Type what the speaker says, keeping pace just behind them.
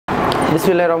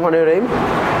বিসমিল্লাহির রহমানির রহিম।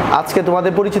 আজকে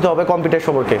তোমাদের পরিচিত হবে কম্পিউটার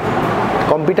সম্পর্কে।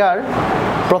 কম্পিউটার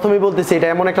প্রথমেই বলতেছি এটা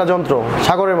এমন একটা যন্ত্র,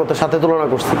 সাগরের মতো সাথে তুলনা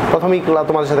করছি। প্রথমেই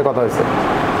তোমাদের সাথে কথা হয়েছে।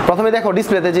 প্রথমে দেখো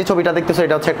ডিসপ্লেতে যে ছবিটা দেখতেছো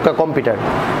এটা হচ্ছে একটা কম্পিউটার।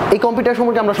 এই কম্পিউটার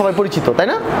সম্পর্কে আমরা সবাই পরিচিত, তাই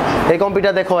না? এই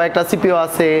কম্পিউটার দেখো একটা সিপিইউ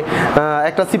আছে,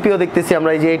 একটা সিপিইউ দেখতেছি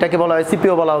আমরা, এই যে এটাকে বলা হয়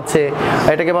সিপিইউ বলা হচ্ছে,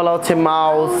 এটাকে বলা হচ্ছে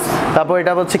মাউস, তারপর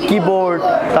এটা হচ্ছে কিবোর্ড,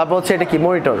 তারপর হচ্ছে এটা কি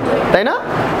মনিটর, তাই না?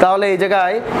 তাহলে এই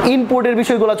জায়গায় ইনপুটের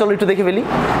বিষয়গুলো চলো একটু দেখে ফেলি।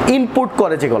 ইনপুট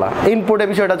করে যেগুলো, ইনপুটের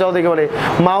বিষয়টা চলো দেখে বলে।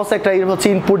 মাউস একটা হচ্ছে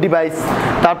ইনপুট ডিভাইস,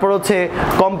 তারপর হচ্ছে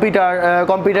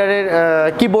কম্পিউটারের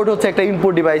কিবোর্ড হচ্ছে একটা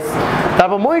ইনপুট ডিভাইস,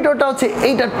 তারপর মনিটরটা হচ্ছে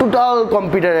এইটা টোটাল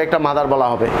কম্পিউটারের একটা মাদার বলা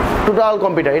হবে। টোটাল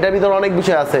কম্পিউটার, এটার ভিতরে অনেক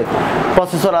বিষয় আছে,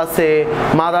 প্রসেসর আছে,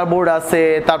 মাদারবোর্ড আছে,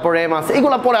 তারপর র্যাম আছে,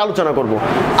 এগুলো পরে আলোচনা করব।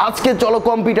 আজকে চলো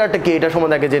কম্পিউটারটা কি এটা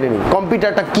সম্বন্ধে আগে জেনে নিই।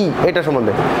 কম্পিউটারটা কি এটা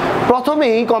সম্বন্ধে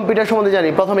প্রথমেই কম্পিউটার সম্বন্ধে জানি।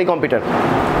 প্রথমেই কম্পিউটার,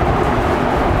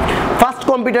 ফার্স্ট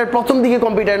কম্পিউটার, প্রথম দিকে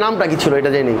কম্পিউটারের নামটা কি ছিল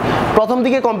এটা জেনে। প্রথম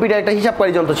দিকে কম্পিউটার একটা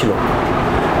হিসাবকারী যন্ত্র ছিল।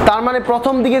 তার মানে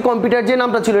প্রথম দিকে কম্পিউটার যে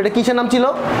নামটা ছিল এটা কিসের নাম ছিল?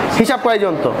 হিসাবকারী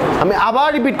যন্ত্র। আমি আবার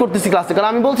রিপিট করতেছি ক্লাসে, কারণ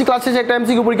আমি বলছি ক্লাস শেষে একটা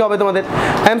এমসিকিউ পরীক্ষা হবে তোমাদের।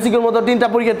 এমসিকিউর মতো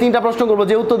তিনটা প্রশ্ন করবো,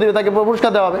 যে উত্তর দেবে তাকে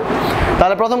পুরস্কার দেওয়া হবে।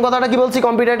 তাহলে প্রথম কথাটা কি বলছি?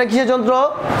 কম্পিউটারটা কিসের যন্ত্র?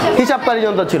 হিসাবকারী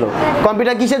যন্ত্র ছিল।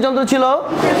 কম্পিউটার কিসের যন্ত্র ছিল?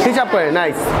 হিসাবকারী।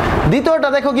 নাইস। দ্বিতীয়টা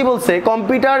দেখো কি বলছে,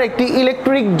 কম্পিউটার একটি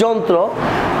ইলেকট্রিক যন্ত্র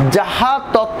যাহা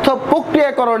তথ্য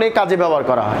প্রক্রিয়াকরণে কাজে ব্যবহার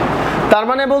করা হয়। তার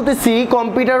মানে বলতেছি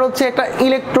কম্পিউটার হচ্ছে একটা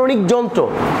ইলেকট্রনিক যন্ত্র।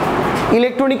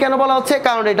 ইলেকট্রনিক কেন বলা হচ্ছে?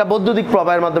 কারণ এটা বৈদ্যুতিক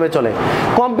প্রবাহের মাধ্যমে চলে।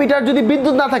 কম্পিউটার যদি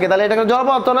বিদ্যুৎ না থাকে তাহলে এটা জড়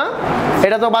পদার্থ না,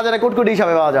 এটা তো বাজারে কোটকুটি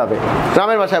হিসাবে পাওয়া যাবে,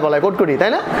 গ্রামের ভাষায় বলা হয় কোটকুটি,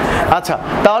 তাই না? আচ্ছা,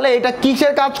 তাহলে এটা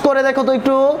কিসের কাজ করে দেখো তো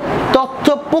একটু? তথ্য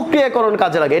প্রক্রিয়াকরণ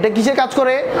কাজে লাগে। এটা কিসের কাজ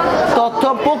করে? তথ্য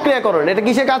প্রক্রিয়াকরণ। এটা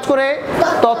কিসের কাজ করে?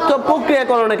 তথ্য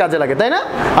প্রক্রিয়াকরণের কাজে লাগে, তাই না?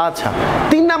 আচ্ছা,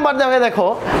 3 নাম্বার দেখো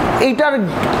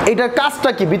এটার কাজটা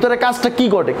কি, ভিতরে কাজটা কি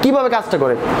ঘটে, কিভাবে কাজটা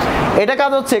করে। এটা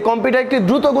কাজ হচ্ছে কম্পিউটার একটি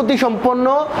দ্রুত গতি সম্পন্ন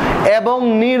এবং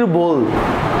নির্ভুল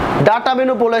ডাটা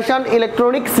ম্যানিপুলেশন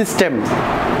ইলেকট্রনিক সিস্টেম,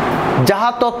 যাহা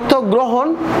তথ্য গ্রহণ,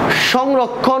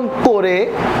 সংরক্ষণ করে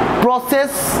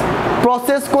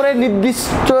প্রসেস করে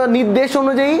নির্দিষ্ট নির্দেশ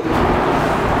অনুযায়ী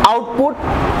আউটপুট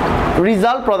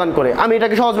রেজাল্ট প্রদান করে। আমি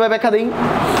এটাকে সহজভাবে ব্যাখ্যা দিই।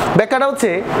 ব্যাখ্যাটা হচ্ছে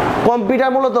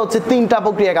কম্পিউটার মূলত হচ্ছে 3টা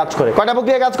প্রক্রিয়া কাজ করে। কয়টা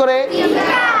প্রক্রিয়া কাজ করে?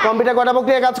 কম্পিউটার কয়টা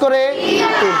প্রক্রিয়া কাজ করে?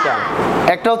 3টা।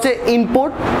 একটা হচ্ছে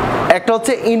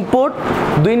ইনপুট,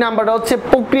 2 নাম্বারটা হচ্ছে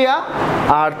প্রক্রিয়া,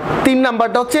 আর 3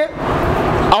 নাম্বারটা হচ্ছে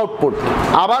আউটপুট।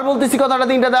 আবার বলতেছি কথাটা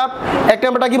 3টা ধাপ। 1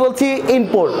 নাম্বারটা কি বলছি?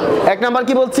 ইনপুট। 1 নাম্বার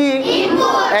কি বলছি?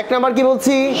 1 নাম্বার কি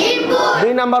বলছি?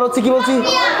 2 নাম্বার হচ্ছে কি বলছি?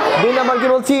 2 নাম্বার কি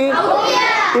বলছি?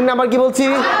 3 নাম্বার কি বলছি?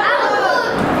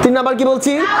 3 নাম্বার কি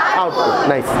বলছি? আউটপুট।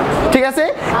 নাইস, ঠিক আছে।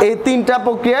 এই 3টা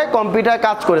প্রক্রিয়ায় কম্পিউটার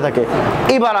কাজ করে থাকে।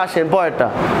 এবার আসেন পরেরটা,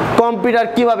 কম্পিউটার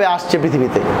কিভাবে আসছে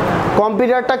পৃথিবীতে।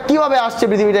 কম্পিউটারটা কিভাবে আসছে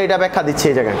পৃথিবীতে এটা ব্যাখ্যা দিচ্ছে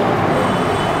এই জায়গায়।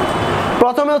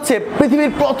 প্রথমে হচ্ছে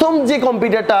পৃথিবীর প্রথম যে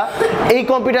কম্পিউটারটা, এই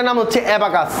কম্পিউটার নাম হচ্ছে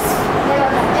অ্যাবাকাস।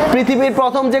 পৃথিবীর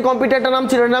প্রথম যে কম্পিউটারটার নাম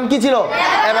ছিল, এর নাম কি ছিল?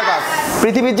 অ্যাবাকাস।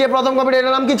 পৃথিবীর যে প্রথম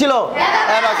কম্পিউটারের নাম কি ছিল?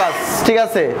 অ্যাবাকাস। ঠিক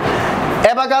আছে,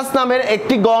 অ্যাবাকাস নামের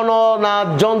একটি গণনা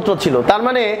যন্ত্র ছিল। তার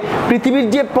মানে পৃথিবীর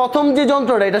যে প্রথম যে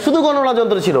যন্ত্রটা, এটা শুধু গণনা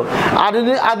যন্ত্র ছিল।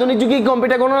 আধুনিক যুগে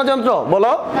কম্পিউটার গণনা যন্ত্র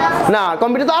বলো না,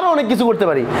 কম্পিউটার তো আরো অনেক কিছু করতে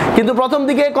পারি, কিন্তু প্রথম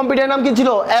দিকে কম্পিউটারের নাম কি ছিল?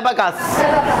 অ্যাবাকাস।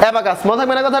 অ্যাবাকাস, মনে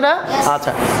থাকবে না কথাটা?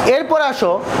 আচ্ছা, এরপর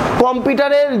আসো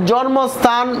কম্পিউটারের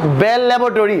জন্মস্থান বেল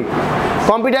ল্যাবরেটরি।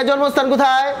 কম্পিউটার জন্মস্থান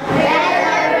কোথায়?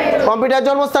 কম্পিউটার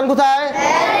জন্মস্থান কোথায়?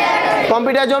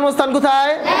 কম্পিউটার জন্মস্থান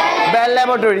কোথায়? বেল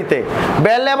ল্যাবরেটরিতে।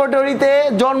 বেল ল্যাবরেটরিতে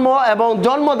জন্ম এবং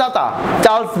জন্মদাতা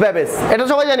চার্লস বেবেজ। এটা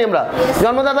সবাই জানি আমরা।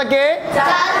 জন্মদাতা কে?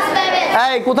 Charles Babbage.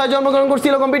 এই কোথায় জন্মগ্রহণ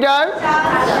করছিল কম্পিউটার?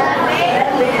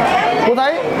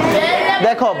 কোথায়?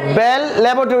 দেখো, বেল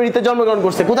ল্যাবরেটরিতে জন্মগ্রহণ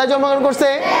করছে। কোথায় জন্মগ্রহণ করছে?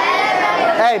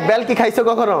 এই বেল কি খাইছো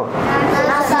কখনো?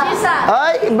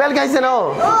 এই বেল খাইছে না?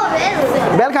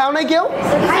 বেল খাও নাই কেউ?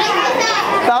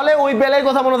 তাহলে ওই বেলের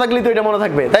কথা মনে থাকলে তো এটা মনে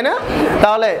থাকবে, তাই না?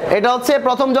 তাহলে এটা হচ্ছে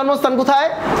প্রথম জন্মস্থান কোথায়?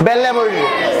 Bell laboratory.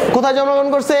 কোথায় জন্মগ্রহণ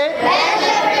করছে?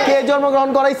 কে জন্মগ্রহণ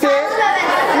করাইছে?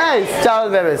 Nice, Charles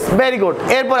Babbage. Very good.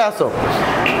 এরপরে আসো,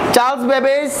 চার্লস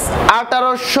বেবেজ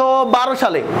 1812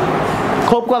 সালে,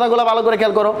 খুব কথাগুলো ভালো করে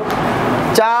খেয়াল করো।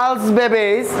 চার্লস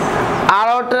বেবেজ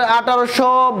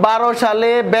 1812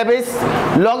 সালে বেবেজ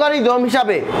লগারিদম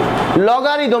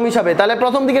হিসাবে, তাহলে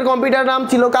প্রথম দিকের কম্পিউটার নাম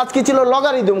ছিল, কাজ কি ছিল?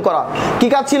 লগারিদম করা। কি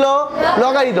কাজ ছিল?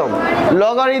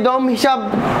 লগারিদম হিসাব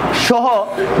সহ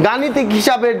গাণিতিক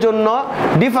হিসাবের জন্য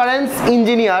ডিফারেন্স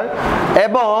ইঞ্জিনিয়ার,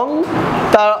 এবং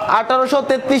তার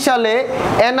 1833 সালে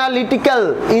অ্যানালিটিক্যাল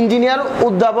ইঞ্জিনিয়ার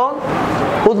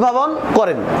উদ্ভাবন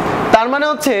করেন। তার মানে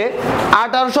হচ্ছে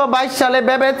 1822 সালে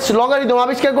বেবেজ লগারিদম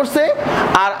আবিষ্কার করছে,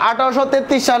 আর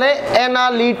 1833 সালে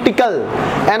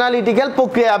অ্যানালিটিক্যাল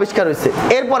প্রক্রিয়া আবিষ্কার হয়েছে।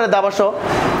 এরপরে দাবাসো,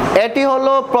 এটি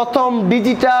হলো প্রথম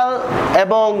ডিজিটাল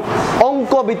এবং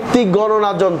অঙ্কভিত্তিক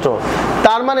গণনা যন্ত্র।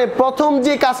 তার মানে প্রথম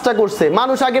যে কাজটা করছে,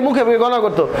 মানুষ আগে মুখে মুখে গণনা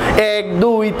করতো 1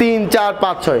 2 3 4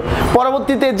 5 6,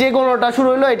 পরবর্তীতে যে গণনাটা শুরু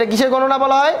হলো এটা কিসের গণনা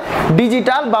বলা হয়?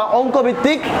 ডিজিটাল বা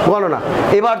অঙ্কভিত্তিক গণনা।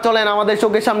 এবার চলেন আমাদের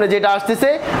চোখের সামনে যেটা আসতেছে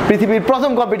পৃথিবীর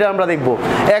প্রথম কম্পিউটার আমরা দেখব।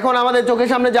 এখন আমাদের চোখের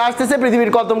সামনে যা আসতেছে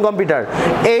পৃথিবীর প্রথম কম্পিউটার,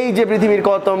 এই যে পৃথিবীর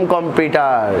প্রথম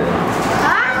কম্পিউটার,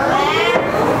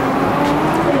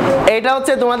 এটা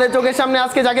হচ্ছে তোমাদের চোখের সামনে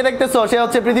আজকে যাকে দেখতেছো সে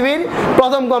হচ্ছে পৃথিবীর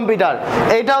প্রথম কম্পিউটার।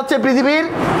 এটা হচ্ছে পৃথিবীর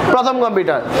প্রথম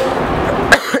কম্পিউটার,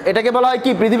 এটাকে বলা হয়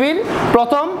কি? পৃথিবীর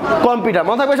প্রথম কম্পিউটার।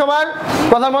 মনে থাকবে সবার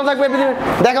কথা, মনে থাকবে। পৃথিবীর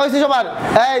দেখা হয়েছে সবার?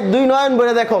 এই 2 নয়ন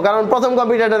ভরে দেখো, কারণ প্রথম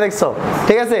কম্পিউটারটা দেখছো,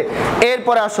 ঠিক আছে?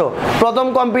 এরপরে আসো, প্রথম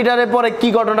কম্পিউটারের পরে কি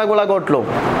ঘটনাগুলো ঘটলো।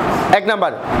 এক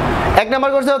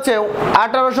নাম্বার করছে হচ্ছে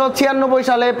 1896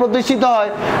 সালে প্রতিষ্ঠিত হয়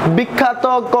বিখ্যাত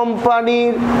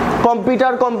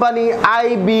কম্পিউটার কোম্পানি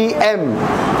IBM।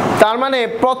 তার মানে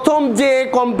প্রথম যে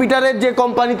কম্পিউটারের যে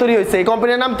কোম্পানি তৈরি হয়েছে, এই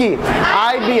কোম্পানির নাম কি?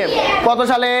 IBM। কত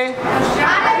সালে?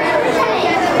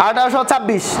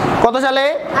 1826। কত সালে?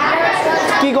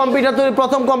 কি কম্পিউটার তৈরি,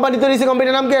 প্রথম কোম্পানি তৈরি হয়েছে,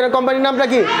 কোম্পানির নাম কি? কোম্পানির নামটা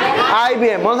কি?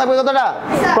 IBM। মনে থাকবে কথাটা?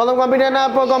 প্রথম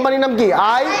কোম্পানির নাম কি?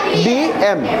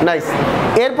 IBM। নাইস।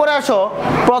 এরপরে আসো,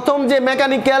 প্রথম যে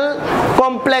মেকানিক্যাল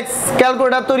কমপ্লেক্স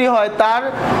ক্যালকুলেটর তৈরি হয় তার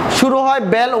শুরু হয়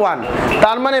বেল 1।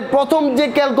 তার মানে প্রথম যে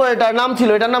ক্যালকুলেটর নাম ছিল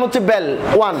এটার নাম হচ্ছে বেল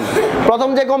 1। প্রথম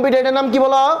যে কম্পিউটারের নাম কি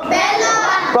বলো? বেল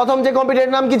 1। প্রথম যে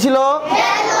কম্পিউটারের নাম কি ছিল?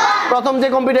 বেল 1। প্রথম যে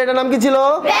কম্পিউটারের নাম কি ছিল?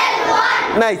 বেল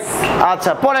 1। নাইস।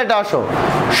 আচ্ছা, পরেরটা আসো,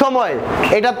 সময়।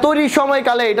 এটা তৈরির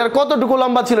সময়কালে এটার কতটুকু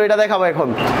লম্বা ছিল এটা দেখাবো এখন।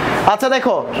 আচ্ছা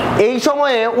দেখো, এই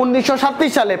সময়ে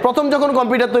 1937 সালে প্রথম যখন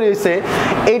কম্পিউটার তৈরি হয়েছে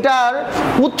এটার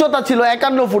উচ্চতা ছিল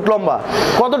 51 ফুট লম্বা।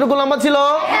 কতটুকু লম্বা ছিল?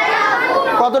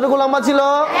 কতটুকু লম্বা ছিল?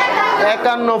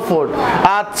 51 ফুট।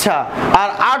 আচ্ছা, আর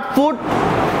 8 ফুট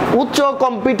উচ্চ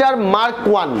কম্পিউটার মার্ক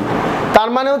 1। তার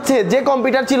মানে হচ্ছে যে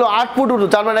কম্পিউটার ছিল 8 ফুট উঁচু,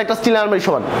 তার মানে একটা স্টিল আলমারি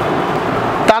সমান।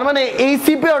 তার মানে এই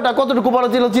সিপিইউটা কতটুকু বড়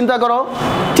ছিল চিন্তা করো।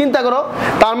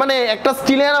 তার মানে একটা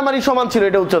স্টিলের আলমারি সমান ছিল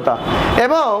এটা উচ্চতা,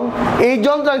 এবং এই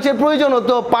যন্ত্রাংশের প্রয়োজন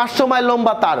হতো 500 মাইল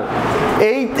লম্বা তার।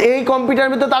 এই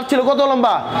কম্পিউটারের ভিতরে তার ছিল কত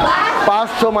লম্বা?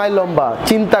 500 মাইল লম্বা।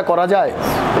 চিন্তা করা যায়,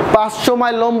 500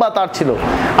 মাইল লম্বা তার ছিল।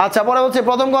 আচ্ছা, পরে হচ্ছে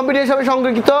প্রথম কম্পিউটার হিসেবে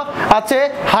সংরক্ষিত আছে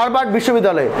হার্ভার্ড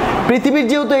বিশ্ববিদ্যালয়ে। পৃথিবীর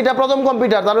যেহেতু এটা প্রথম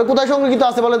কম্পিউটার, তাহলে কোথায় সংরক্ষিত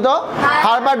আছে বলেন তো?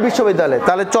 হার্ভার্ড বিশ্ববিদ্যালয়ে।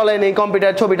 তাহলে চলেন এই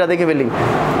কম্পিউটার ছবিটা দেখে ফেলি।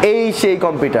 এই সেই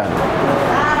কম্পিউটার,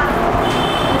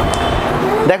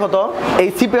 দেখো তো এই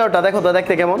সিপিইউটা দেখো তো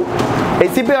দেখতে কেমন। এই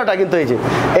সিপিইউটা কিন্তু এই যে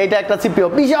এইটা একটা সিপিইউ,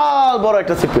 বিশাল বড়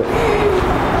একটা সিপিইউ।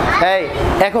 এই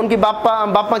এখন কি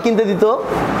বাপ্পা কিনতে দিত?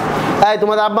 এই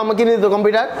তোমাদের আব্বা আম্মা কিনে দিত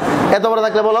কম্পিউটার? এত বড়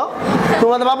থাকলে বলো,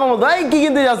 তোমাদের বাবা মতো এই কি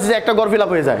কিনতে যাচ্ছে, একটা ঘর ফিল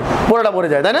আপ হয়ে যায়, পুরোটা পড়ে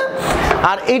যায়, তাই না?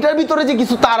 আর এইটার ভিতরে যে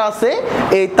কিছু তার আছে,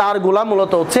 এই তারগুলা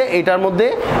মূলত হচ্ছে এইটার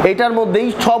মধ্যেই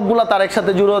সবগুলা তার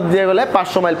একসাথে জুড়ে দিয়ে গেলে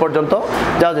 500 মাইল পর্যন্ত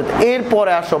যাওয়া যেত।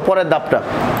 এরপরে আসো পরের ধাপটা।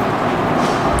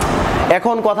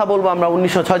 এখন কথা বলবো আমরা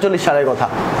 1946 সালের কথা।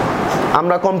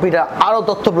 আমরা কম্পিউটার আরো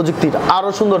তথ্য প্রযুক্তির আরো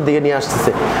সুন্দর দিকে নিয়ে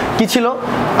আসতেছে। কি ছিল?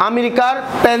 আমেরিকার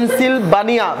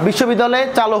পেনসিলভানিয়া বিশ্ববিদ্যালয়ে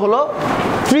চালু হলো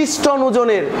 30 টন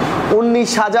ওজনের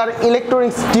 19,000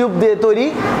 ইলেকট্রনিক্স টিউব দিয়ে তৈরি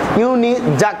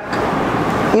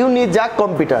ইউনিজাক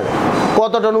কম্পিউটার।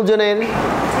 কত টন ওজনের?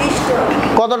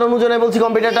 কত টন ওজনের বলছি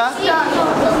কম্পিউটারটা?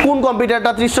 কোন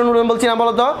কম্পিউটারটা 30 টন ওজন বলছি না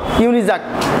বলো তো? ইউনিজাক।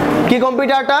 কি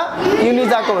কম্পিউটারটা?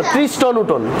 ইউনিজাক। 30 টন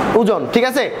ওজন, ঠিক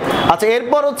আছে? আচ্ছা,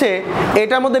 এরপর হচ্ছে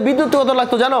এটার মধ্যে বিদ্যুৎ কত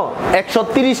লাগতো জানো?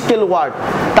 130 কিলোওয়াট।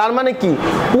 তার মানে কি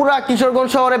পুরা কিশোরগঞ্জ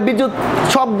শহরে বিদ্যুৎ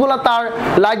সবগুলা তার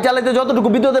লাইট জ্বালাতে যতটুকু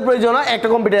বিদ্যুতের প্রয়োজন হয় একটা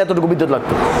কম্পিউটার এতটুকু বিদ্যুৎ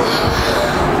লাগতো।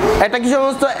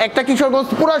 একটা কিশোরগঞ্জ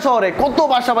পুরো শহরে কত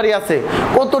বাসা বাড়ি আছে,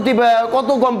 কত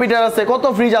কম্পিউটার আছে, কত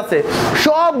ফ্রিজ আছে,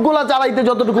 সবগুলা চালাইতে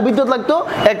যতটুকু বিদ্যুৎ লাগতো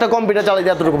একটা কম্পিউটার চালাইতে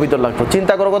এতটুকু বিদ্যুৎ লাগতো।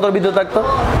 চিন্তা করো কত বিদ্যুৎ লাগতো।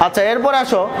 আচ্ছা, এরপরে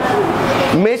আসো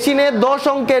মেশিনে 10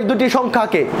 অঙ্কের দুটি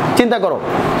সংখ্যাকে, চিন্তা করো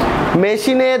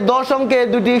মেশিনে 10 অঙ্কের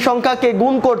দুটি সংখ্যাকে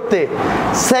গুণ করতে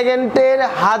সেকেন্ডের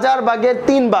 1000 ভাগের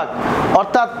 3 ভাগ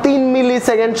অর্থাৎ 3 মিলি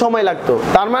সেকেন্ড সময় লাগতো।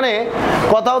 তার মানে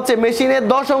কথা হচ্ছে মেশিনে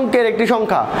 10 অঙ্কের একটি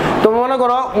সংখ্যা, তুমি মনে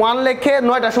করো 1 লিখে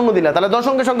 9টা শূন্য দিলা, তাহলে 10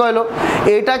 অঙ্কের সংখ্যা হলো,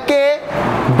 এটাকে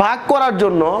ভাগ করার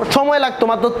জন্য সময় লাগতো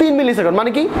মাত্র 3 মিলি সেকেন্ড।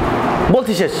 মানে কি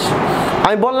বলছি শেষ,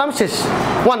 আমি বললাম শেষ।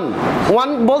 1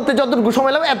 বলতে যতটুকু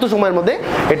সময় লাগবে এত সময়ের মধ্যে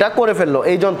এটা করে ফেললো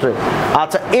এই যন্ত্রে।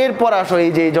 আচ্ছা, এরপর আসো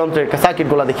এই যে এই যন্ত্রের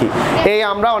সার্কিটগুলো দেখি। এই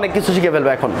আমরা অনেক কিছু শিখে ফেলবো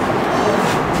এখন।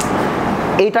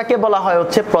 এইটাকে বলা হয়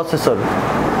হচ্ছে প্রসেসর।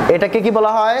 এটাকে কি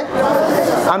বলা হয়?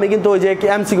 আমি কিন্তু ওই যে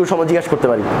এমসিকিউ সময় জিজ্ঞাসা করতে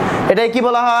পারি। এটাকে কি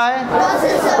বলা হয়?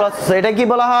 প্রসেসর। এটা কি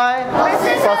বলা হয়?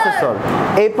 প্রসেসর।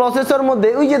 এই প্রসেসর মধ্যে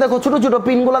ওই যে দেখো ছোট ছোট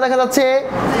পিনগুলো দেখা যাচ্ছে,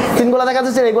 পিনগুলো দেখা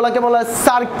যাচ্ছে, এগুলাকে বলা হয়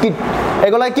সার্কিট।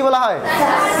 এগুলা কি বলা হয়?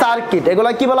 সার্কিট।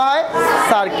 এগুলা কি বলা হয়?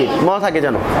 সার্কিট। মনে থাকে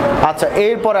জানো? আচ্ছা,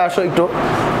 এরপরে আসো একটু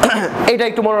এটা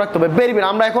একটু মনে রাখতে হবে। বেরিবেন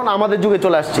আমরা এখন আমাদের যুগে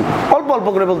চলে আসছি, অল্প অল্প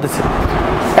করে বলতেছি।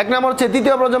 এক নম্বর হচ্ছে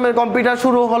তৃতীয় প্রজন্মের কম্পিউটার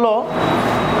শুরু হলো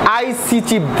আইসি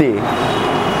চিপ দিয়ে।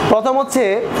 প্রথম হচ্ছে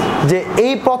যে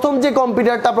এই প্রথম যে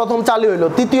কম্পিউটারটা প্রথম চালু হইলো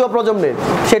তৃতীয় প্রজন্মের,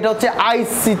 সেটা হচ্ছে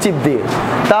আইসি চিপ দিয়ে।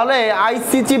 তাহলে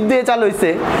আইসি চিপ দিয়ে চালু হয়েছে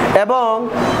এবং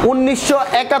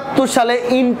 1971 সালে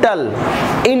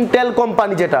ইন্টেল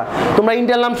কোম্পানি, যেটা তোমরা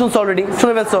ইন্টেল নাম শুনছো, অলরেডি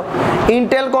শুনে ফেলছো,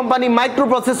 ইন্টেল কোম্পানি মাইক্রো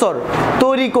প্রসেসর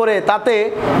তৈরি করে তাতে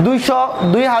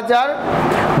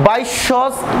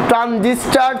 2200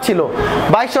 ট্রানজিস্টার ছিল।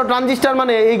 2200 ট্রানজিস্টার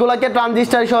মানে এইগুলাকে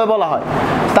ট্রানজিস্টার হিসেবে বলা হয়।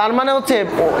 তার মানে হচ্ছে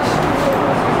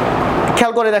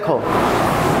খেয়াল করে দেখো,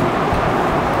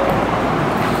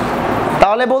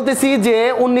 তাহলে বলতেছি যে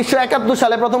 1971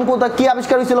 সালে প্রথম কি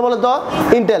আবিষ্কার হয়েছিল বলো তো?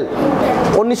 ইন্টেল।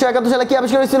 1971 সালে কি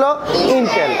আবিষ্কার হয়েছিল?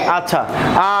 ইন্টেল। আচ্ছা,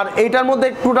 আর এইটার মধ্যে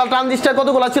টোটাল ট্রানজিস্টার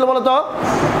কতগুলো ছিল বলো তো?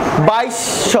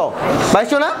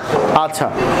 2200 না? আচ্ছা,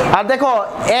 আর দেখো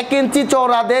 1 ইঞ্চি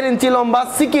চওড়া, 1.5 ইঞ্চি লম্বা,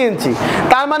 6 ইঞ্চি।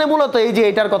 তার মানে মূলত এই যে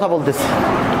এটার কথা বলতেছে,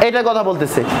 এটার কথা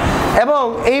বলতেছে। এবং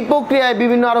এই প্রক্রিয়ায়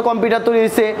বিভিন্ন আরো কম্পিউটার তৈরি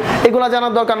হয়েছে, এগুলা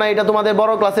জানার দরকার নাই, এটা তোমাদের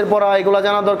বড় ক্লাসের পড়া, এগুলা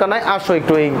জানার দরকার নাই। আসো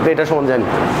একটু এটা সম্বন্ধে জানি।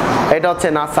 এটা হচ্ছে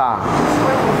নাসা।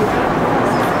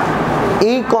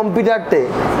 এই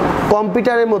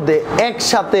কম্পিউটারের মধ্যে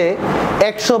একসাথে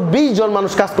 120 জন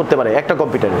মানুষ কাজ করতে পারে একটা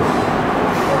কম্পিউটারে।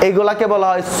 এগুলাকে বলা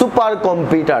হয় সুপার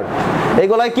কম্পিউটার।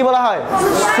 এগুলাকে কি বলা হয়?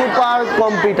 Super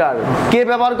computer. কে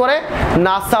ব্যবহার করে?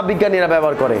 নাসা বিজ্ঞানীরা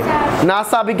ব্যবহার করে।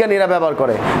 নাসা বিজ্ঞানীরা ব্যবহার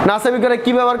করে। নাসা বিজ্ঞানীরা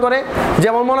কি ব্যবহার করে?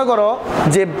 যেমন মনে করো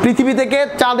যে পৃথিবী থেকে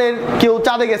কেউ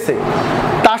চাঁদে গেছে,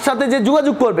 তার সাথে যে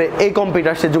যোগাযোগ করবে এই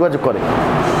কম্পিউটার সে যোগাযোগ করে।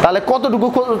 তাহলে কতটুকু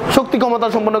শক্তি ক্ষমতা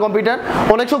সম্পন্ন কম্পিউটার?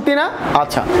 অনেক শক্তি না?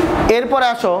 আচ্ছা, এরপরে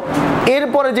আসো,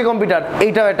 এরপরে যে কম্পিউটার,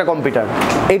 এইটাও একটা কম্পিউটার,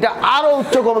 এটা আরো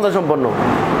উচ্চ ক্ষমতা সম্পন্ন।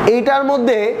 এইটার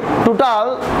মধ্যে টোটাল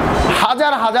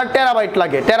হাজার হাজার টেরাবাইট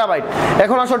লাগে, টেরাবাইট।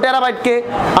 এখন আসো টেরাবাইটকে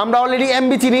আমরা অলরেডি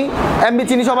এমবি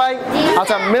চিনি সবাই।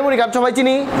 আচ্ছা, মেমোরি কার্ড সবাই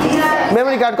চিনি?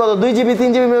 মেমোরি কার্ড কত? 2 জিবি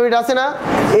 3 জিবি মেমোরি আছে না?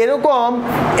 এরকম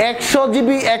 100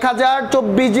 জিবি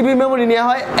 1024 জিবি মেমোরি নেওয়া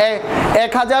হয়,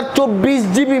 1024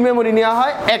 জিবি মেমোরি নেওয়া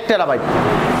হয় 1 টেরাবাইট।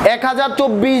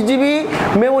 1024 জিবি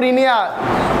মেমোরি নেওয়া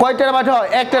কয় টেরাবাইট হয়?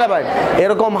 1 টেরাবাইট।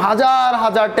 এরকম হাজার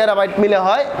হাজার টেরাবাইট মিলে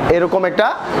হয় এরকম একটা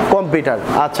কম্পিউটার।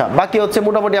 আচ্ছা, বাকি হচ্ছে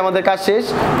মোটামুটি আমাদের কাজ শেষ।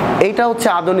 এইটা হচ্ছে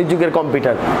আধুনিক যুগের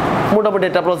কম্পিউটার, মোটামুটি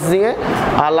এটা প্রসেসিংয়ে।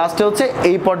 আর লাস্টে হচ্ছে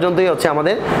এই পর্যন্তই হচ্ছে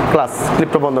আমাদের ক্লাস।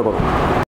 ক্লিপটা বন্ধ করো।